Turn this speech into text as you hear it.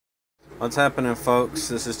What's happening, folks?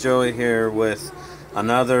 This is Joey here with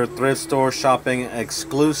another thrift store shopping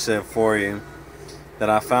exclusive for you that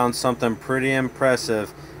I found something pretty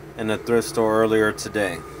impressive in the thrift store earlier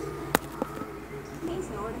today.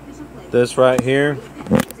 This right here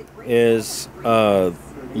is a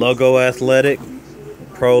Logo Athletic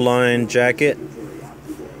Pro Line jacket,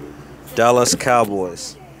 Dallas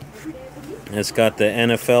Cowboys. It's got the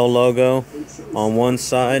NFL logo on one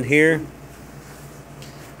side here.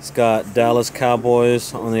 It's got Dallas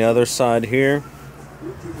Cowboys on the other side here,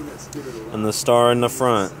 and the star in the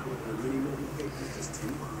front.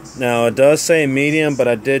 Now it does say medium, but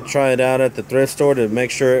I did try it out at the thrift store to make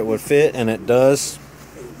sure it would fit, and it does.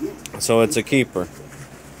 So it's a keeper.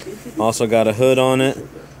 Also got a hood on it.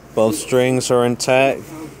 Both strings are intact.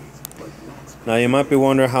 Now you might be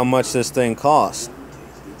wondering how much this thing costs.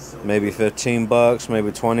 Maybe 15 bucks,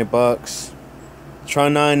 maybe 20 bucks. Try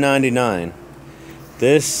 $9.99.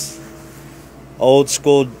 This old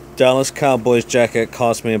school Dallas Cowboys jacket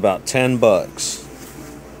cost me about 10 bucks.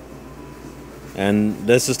 And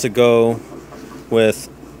this is to go with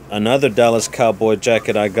another Dallas Cowboy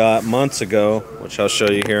jacket I got months ago, which I'll show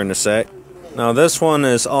you here in a sec. Now this one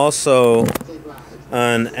is also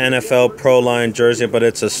an NFL Pro Line jersey, but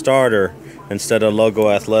it's a starter instead of Logo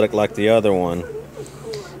Athletic like the other one.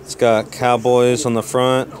 It's got Cowboys on the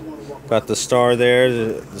front, got the star there,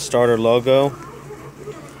 the starter logo.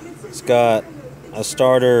 It's got a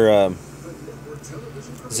starter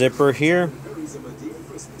zipper here.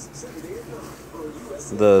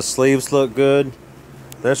 The sleeves look good.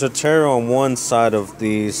 There's a tear on one side of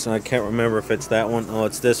these. I can't remember if it's that one. Oh,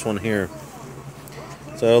 it's this one here.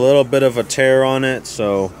 So a little bit of a tear on it,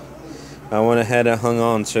 so I went ahead and hung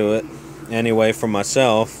on to it anyway for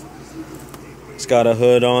myself. It's got a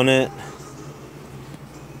hood on it.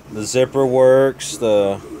 The zipper works,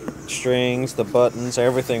 the strings, the buttons,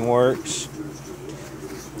 everything works.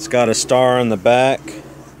 It's got a star on the back,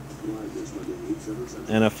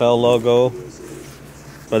 NFL logo.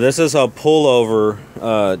 But this is a pullover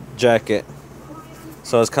jacket,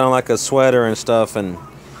 so it's kind of like a sweater and stuff, and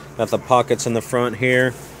got the pockets in the front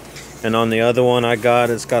here. And on the other one I got,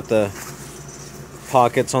 it's got the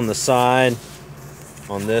pockets on the side,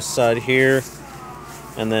 on this side here,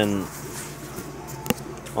 and then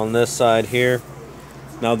on this side here.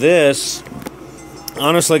 Now this,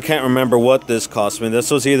 honestly can't remember what this cost me.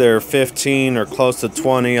 This was either 15 or close to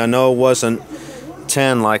 20. I know it wasn't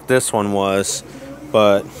 10 like this one was,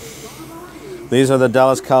 but these are the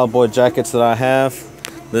Dallas Cowboy jackets that I have.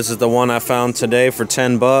 This is the one I found today for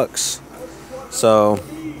 10 bucks. So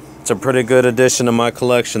it's a pretty good addition to my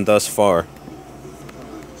collection thus far.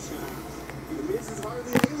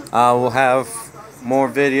 I will have more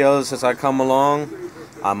videos as I come along.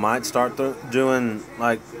 I might start doing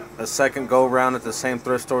like a second go round at the same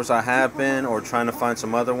thrift stores I have been, or trying to find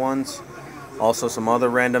some other ones. Also some other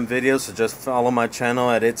random videos, so just follow my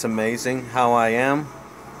channel at It's Amazing How I Am.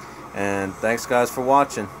 And thanks guys for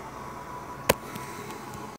watching.